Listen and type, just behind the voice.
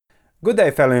Good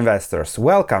day, fellow investors.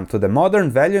 Welcome to the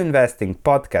Modern Value Investing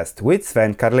podcast with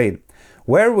Sven Karlin,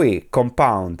 where we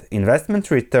compound investment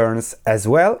returns as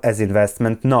well as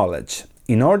investment knowledge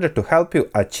in order to help you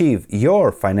achieve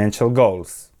your financial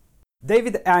goals.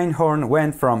 David Einhorn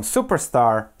went from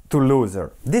superstar to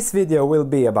loser. This video will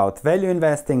be about value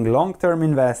investing, long-term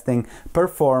investing,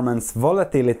 performance,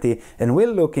 volatility, and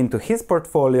we'll look into his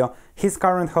portfolio, his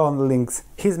current holdings,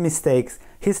 his mistakes,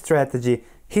 his strategy,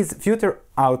 his future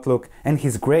outlook, and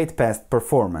his great past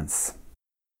performance.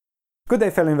 Good day,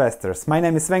 fellow investors. My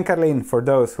name is Sven Karlin. For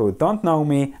those who don't know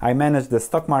me, I manage the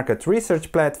stock market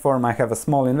research platform. I have a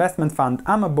small investment fund.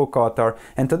 I'm a book author,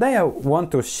 and today I want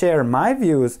to share my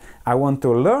views. I want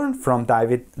to learn from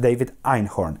David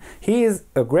Einhorn. He is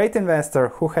a great investor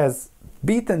who has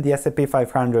beaten the S&P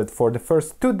 500 for the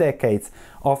first 2 decades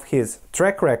of his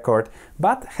track record,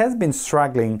 but has been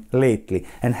struggling lately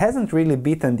and hasn't really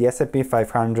beaten the S&P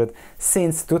 500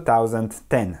 since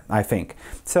 2010, I think.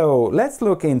 So let's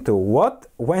look into what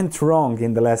went wrong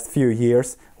in the last few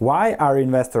years, why are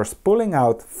investors pulling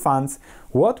out funds,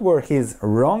 what were his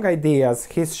wrong ideas,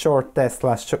 his short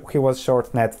Tesla, he was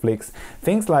short Netflix,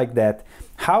 things like that.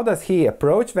 How does he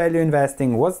approach value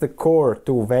investing? What's the core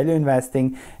to value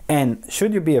investing? And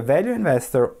should you be a value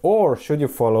investor or should you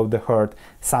follow the herd,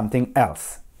 something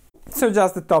else? So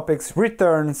just the topics: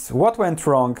 returns, what went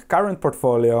wrong, current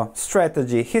portfolio,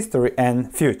 strategy, history,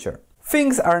 and future.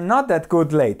 Things are not that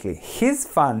good lately. His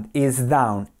fund is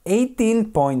down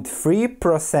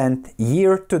 18.3%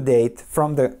 year to date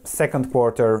from the second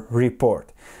quarter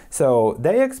report. So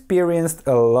they experienced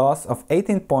a loss of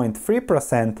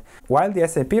 18.3% while the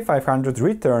S&P 500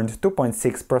 returned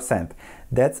 2.6%.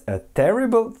 That's a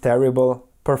terrible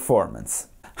performance.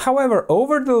 However,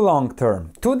 over the long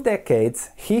term, 2 decades,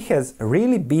 he has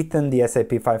really beaten the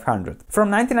S&P 500. From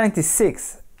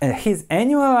 1996, his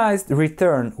annualized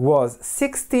return was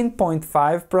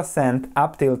 16.5%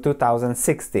 up till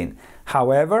 2016.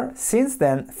 However, since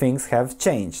then things have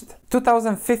changed.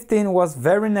 2015 was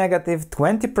very negative,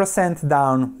 20%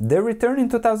 down. The return in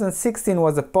 2016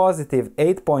 was a positive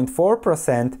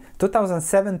 8.4%.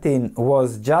 2017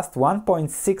 was just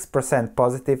 1.6%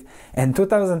 positive, and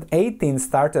 2018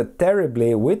 started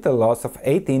terribly with a loss of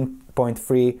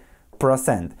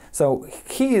 18.3%. So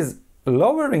he is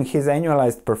lowering his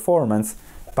annualized performance,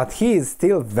 but he is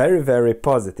still very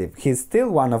positive. He's still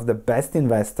one of the best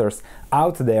investors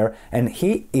out there, and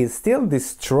he is still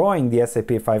destroying the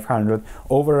S&P 500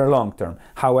 over a long term.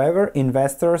 However,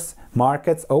 investors,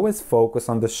 markets always focus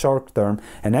on the short term,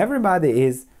 and everybody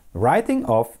is writing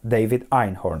off David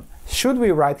Einhorn. Should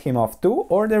we write him off too,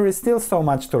 or there is still so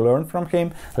much to learn from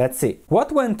him? Let's see.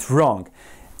 What went wrong?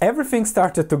 Everything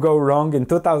started to go wrong in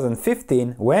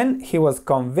 2015 when he was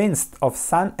convinced of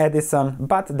Sun Edison,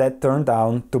 but that turned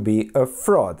out to be a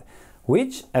fraud,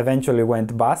 which eventually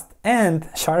went bust, and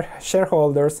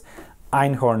shareholders,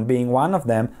 Einhorn being one of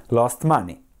them, lost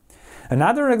money.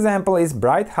 Another example is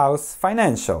Brighthouse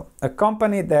Financial, a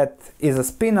company that is a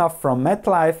spin-off from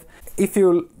MetLife. If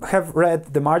you have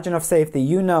read The Margin of Safety,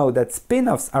 you know that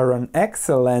spin-offs are an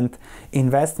excellent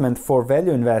investment for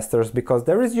value investors because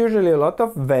there is usually a lot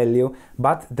of value,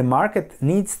 but the market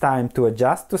needs time to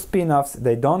adjust to spin-offs.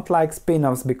 They don't like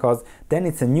spin-offs because then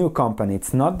it's a new company,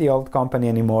 it's not the old company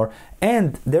anymore,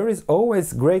 and there is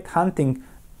always great hunting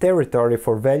territory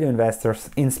for value investors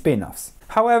in spin-offs.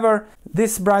 However,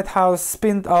 this Brighthouse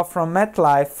spinned off from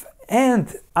MetLife,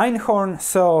 and Einhorn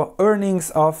saw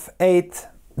earnings of $8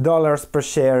 per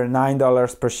share,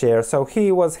 $9 per share, so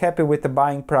he was happy with the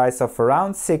buying price of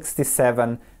around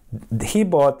 67. He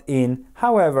bought in.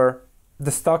 However,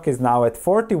 the stock is now at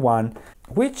 41,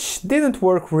 which didn't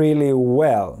work really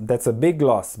well. That's a big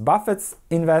loss. Buffett's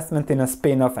investment in a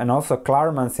spin-off and also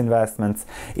Klarman's investments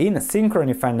in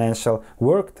Synchrony Financial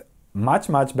worked much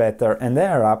better, and they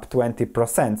are up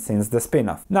 20% since the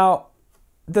spin-off. Now,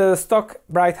 the stock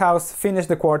Brighthouse finished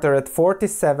the quarter at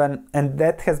 47, and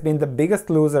that has been the biggest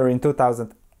loser in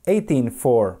 2018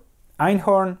 for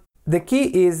Einhorn. The key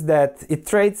is that it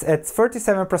trades at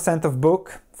 37% of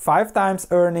book, 5 times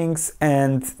earnings,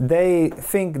 and they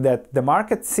think that the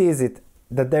market sees it,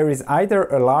 that there is either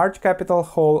a large capital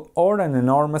hole or an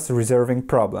enormous reserving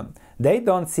problem. They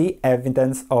don't see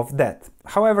evidence of that.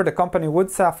 However, the company would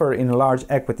suffer in a large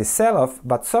equity sell-off,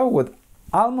 but so would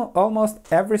almost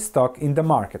every stock in the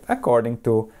market, according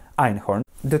to Einhorn.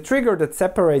 The trigger that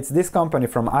separates this company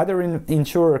from other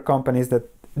insurer companies that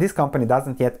this company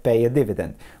doesn't yet pay a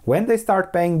dividend. When they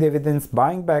start paying dividends,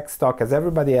 buying back stock as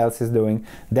everybody else is doing,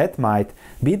 that might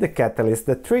be the catalyst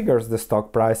that triggers the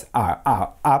stock price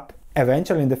up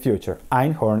eventually in the future.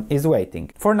 Einhorn is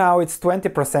waiting. For now it's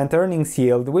 20% earnings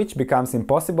yield, which becomes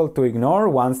impossible to ignore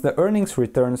once the earnings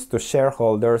returns to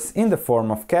shareholders in the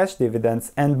form of cash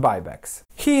dividends and buybacks.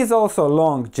 He is also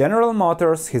long General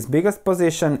Motors, his biggest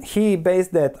position. He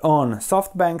based that on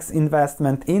SoftBank's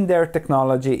investment in their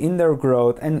technology, in their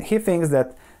growth, and he thinks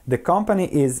that the company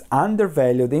is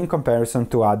undervalued in comparison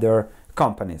to other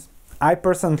companies. I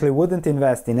personally wouldn't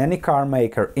invest in any car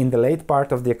maker in the late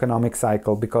part of the economic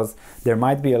cycle because there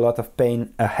might be a lot of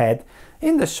pain ahead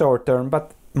in the short term,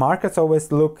 but markets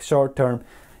always look short term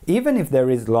even if there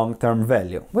is long term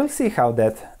value. We'll see how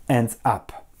that ends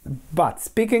up. But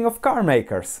speaking of car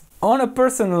makers, on a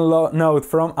personal note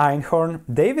from Einhorn,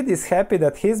 David is happy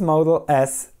that his Model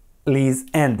S lease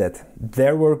ended.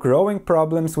 There were growing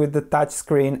problems with the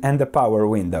touchscreen and the power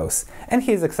windows, and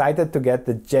he's excited to get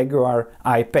the Jaguar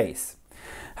I-Pace.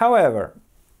 However,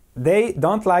 they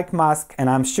don't like Musk,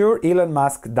 and I'm sure Elon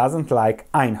Musk doesn't like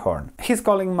Einhorn. He's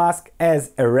calling Musk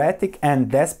as erratic and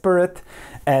desperate,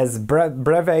 as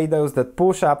bravados that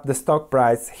push up the stock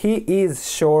price. He is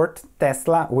short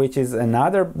Tesla, which is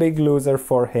another big loser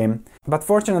for him. But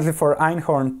fortunately for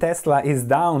Einhorn, Tesla is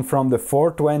down from the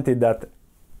 420 that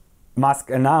Musk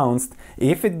announced.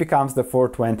 If it becomes the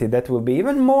 420, that will be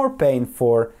even more pain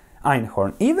for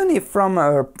Einhorn, even if from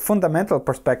a fundamental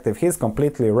perspective he's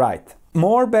completely right.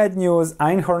 More bad news,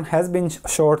 Einhorn has been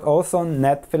short also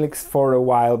Netflix for a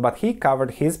while, but he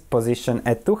covered his position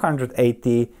at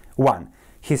 281.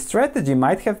 His strategy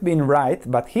might have been right,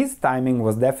 but his timing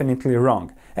was definitely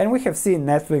wrong, and we have seen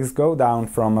Netflix go down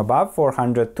from above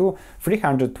 400 to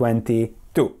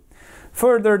 322.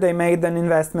 Further, they made an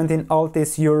investment in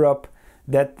Altis Europe,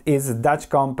 that is a Dutch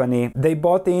company. They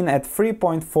bought in at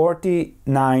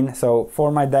 3.49, so for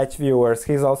my Dutch viewers,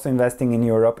 he's also investing in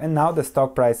Europe, and now the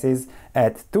stock price is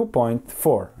at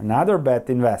 2.4, another bad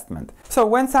investment. So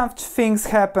when such things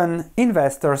happen,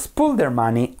 investors pull their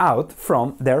money out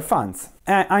from their funds.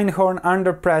 Einhorn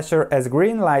under pressure as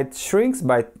Greenlight shrinks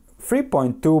by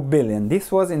 3.2 billion.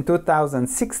 This was in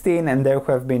 2016, and there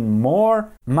have been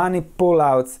more money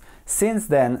pullouts since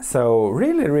then, so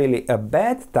really a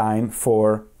bad time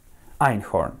for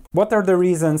Einhorn. What are the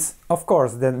reasons? Of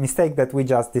course, the mistake that we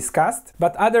just discussed,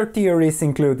 but other theories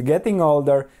include getting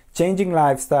older, changing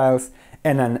lifestyles,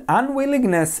 and an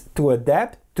unwillingness to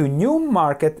adapt to new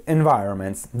market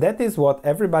environments. That is what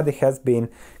everybody has been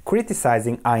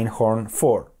criticizing Einhorn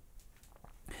for.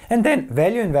 And then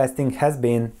value investing has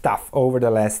been tough over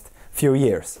the last few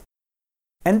years.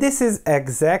 And this is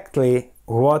exactly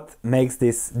what makes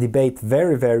this debate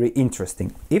very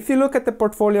interesting. If you look at the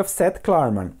portfolio of Seth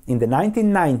Klarman in the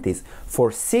 1990s,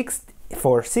 for six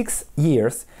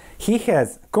years, he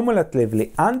has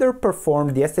cumulatively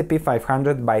underperformed the S&P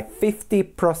 500 by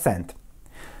 50%.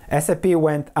 S&P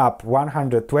went up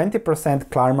 120%,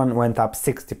 Klarman went up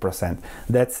 60%.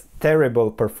 That's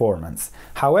terrible performance.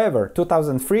 However,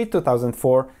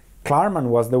 2003-2004, Klarman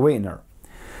was the winner.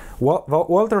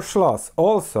 Walter Schloss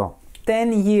also,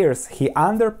 10 years he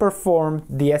underperformed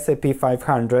the S&P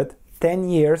 500, 10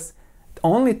 years,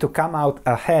 only to come out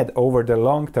ahead over the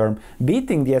long term,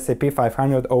 beating the S&P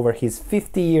 500 over his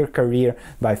 50-year career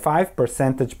by 5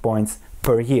 percentage points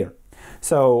per year.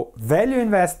 So value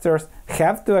investors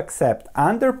have to accept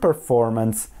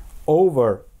underperformance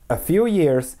over a few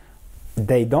years.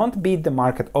 They don't beat the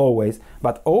market always,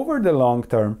 but over the long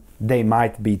term, they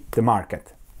might beat the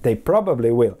market. They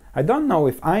probably will. I don't know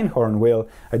if Einhorn will.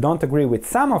 I don't agree with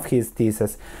some of his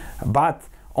theses, but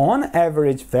on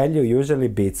average, value usually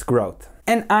beats growth.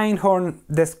 And Einhorn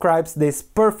describes this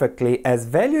perfectly as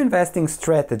value investing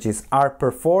strategies are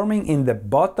performing in the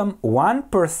bottom 1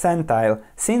 percentile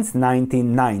since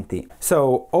 1990.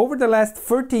 So over the last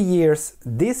 30 years,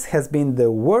 this has been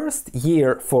the worst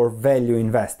year for value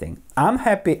investing. I'm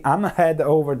happy I'm ahead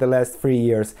over the last 3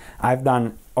 years. I've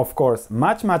done, of course,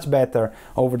 much better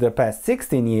over the past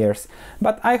 16 years,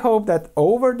 but I hope that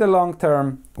over the long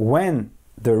term, when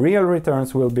the real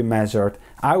returns will be measured,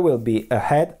 I will be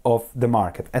ahead of the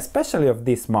market, especially of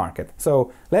this market.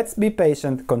 So let's be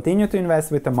patient, continue to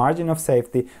invest with a margin of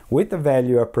safety, with a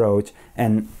value approach,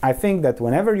 and I think that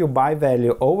whenever you buy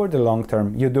value over the long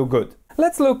term, you do good.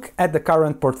 Let's look at the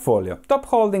current portfolio. Top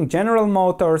holding General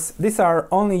Motors. These are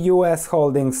only US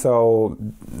holdings, so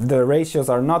the ratios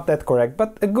are not that correct,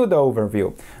 but a good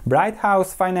overview. Bright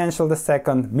House Financial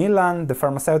II, Milan, the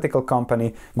pharmaceutical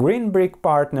company, Green Brick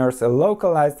Partners, a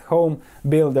localized home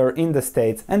builder in the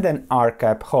States, and then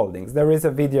AerCap Holdings. There is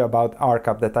a video about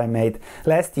AerCap that I made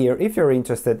last year if you're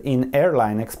interested in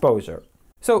airline exposure.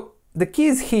 So the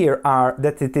keys here are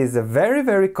that it is a very,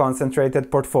 very concentrated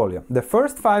portfolio. The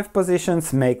first 5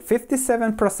 positions make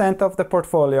 57% of the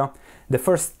portfolio. The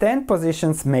first 10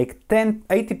 positions make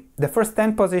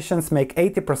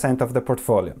 80% of the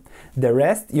portfolio. The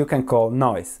rest you can call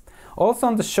noise. Also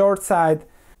on the short side,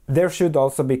 there should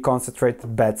also be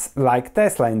concentrated bets like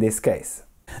Tesla in this case.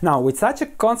 Now, with such a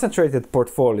concentrated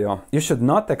portfolio, you should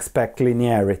not expect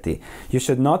linearity. You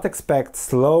should not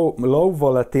expect low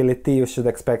volatility. You should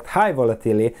expect high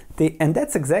volatility, and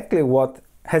that's exactly what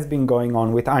has been going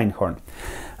on with Einhorn.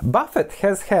 Buffett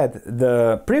has had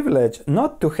the privilege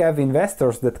not to have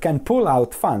investors that can pull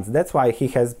out funds. That's why he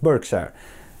has Berkshire.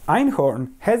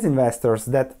 Einhorn has investors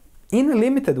that in a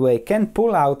limited way can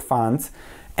pull out funds,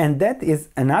 and that is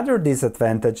another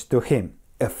disadvantage to him.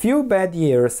 A few bad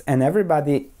years and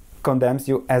everybody condemns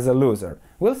you as a loser.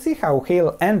 We'll see how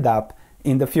he'll end up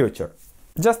in the future.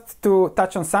 Just to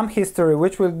touch on some history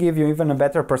which will give you even a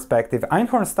better perspective,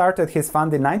 Einhorn started his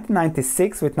fund in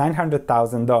 1996 with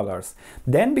 $900,000,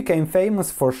 then became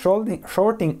famous for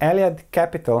shorting Allied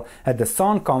Capital at the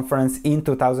Sohn conference in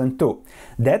 2002.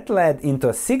 That led into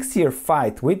a 6-year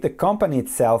fight with the company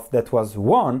itself that was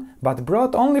won but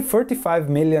brought only $35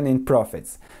 million in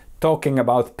profits. Talking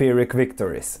about Pyrrhic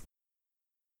victories.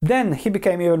 Then he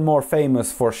became even more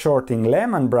famous for shorting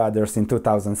Lehman Brothers in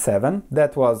 2007.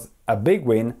 That was a big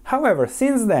win. However,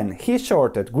 since then he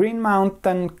shorted Green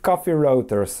Mountain Coffee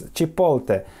Roasters,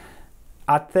 Chipotle,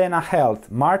 Athena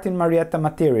Health, Martin Marietta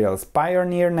Materials,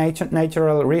 Pioneer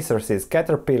Natural Resources,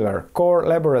 Caterpillar, Core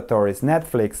Laboratories,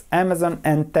 Netflix, Amazon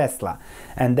and Tesla.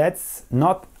 And that's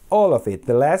not all of it.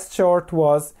 The last short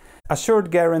was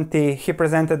Assured Guarantee. He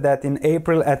presented that in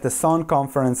April at the Sohn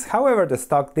conference. However, the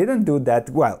stock didn't do that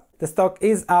well. The stock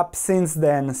is up since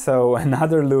then, so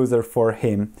another loser for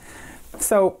him.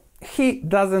 So he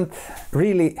doesn't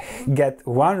really get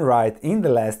one right in the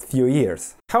last few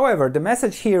years. However, the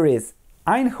message here is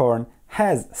Einhorn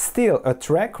has still a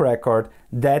track record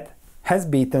that has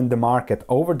beaten the market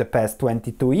over the past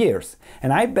 22 years.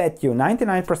 And I bet you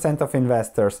 99% of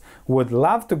investors would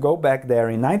love to go back there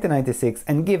in 1996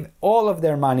 and give all of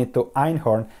their money to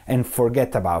Einhorn and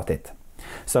forget about it.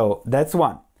 So that's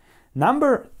one.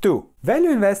 Number 2,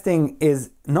 value investing is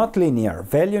not linear.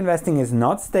 Value investing is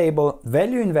not stable.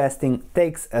 Value investing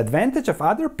takes advantage of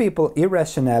other people's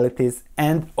irrationalities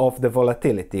and of the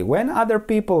volatility. When other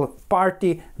people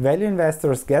party, value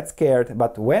investors get scared,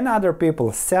 but when other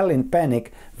people sell in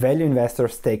panic, value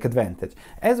investors take advantage.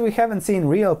 As we haven't seen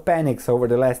real panics over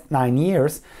the last 9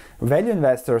 years, value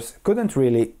investors couldn't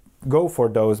really go for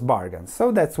those bargains.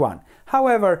 So that's one.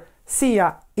 However,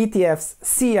 SIA ETFs,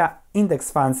 SIA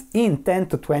index funds in 10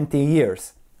 to 20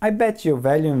 years. I bet you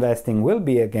value investing will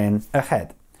be again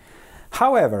ahead.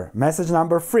 However, message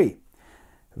number 3.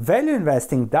 Value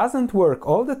investing doesn't work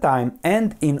all the time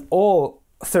and in all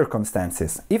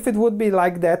circumstances. If it would be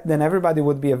like that, then everybody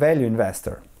would be a value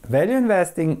investor. Value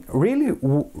investing really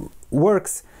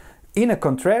works in a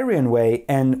contrarian way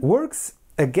and works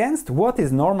against what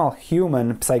is normal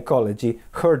human psychology,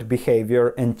 herd behavior,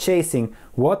 and chasing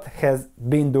what has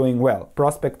been doing well.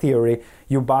 Prospect theory,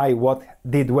 you buy what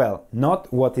did well,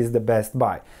 not what is the best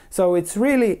buy. So it's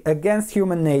really against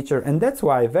human nature, and that's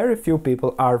why very few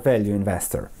people are value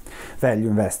investors.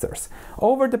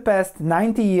 Over the past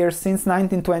 90 years, since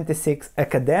 1926,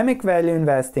 academic value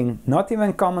investing, not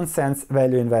even common sense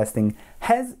value investing,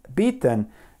 has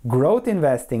beaten growth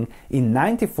investing in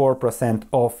 94%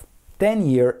 of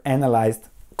 10-year analyzed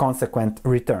consequent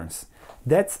returns.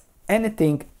 That's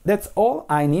all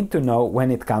I need to know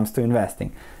when it comes to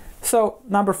investing. So,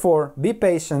 number 4, be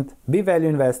patient, be value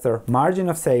investor, margin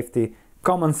of safety,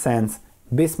 common sense,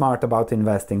 be smart about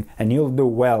investing, and you'll do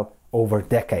well over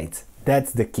decades.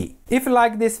 That's the key. If you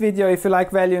like this video, if you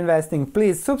like value investing,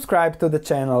 please subscribe to the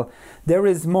channel. There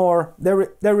is more.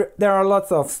 There are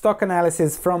lots of stock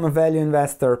analysis from a value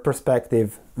investor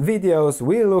perspective videos.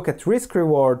 We look at risk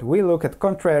reward, we look at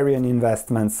contrarian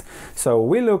investments. So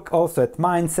we look also at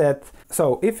mindset.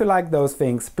 So if you like those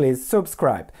things, please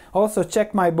subscribe. Also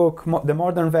check my book, The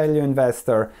Modern Value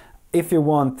Investor, if you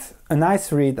want a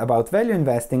nice read about value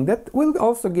investing that will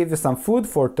also give you some food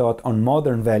for thought on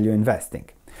modern value investing.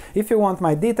 If you want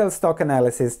my detailed stock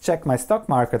analysis, check my stock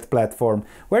market platform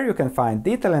where you can find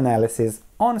detailed analysis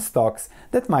on stocks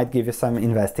that might give you some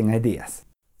investing ideas.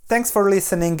 Thanks for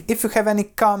listening. If you have any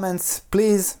comments,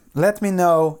 please let me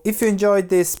know. If you enjoyed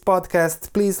this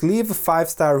podcast, please leave a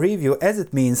 5-star review as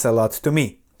it means a lot to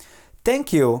me.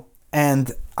 Thank you,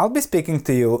 and I'll be speaking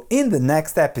to you in the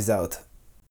next episode.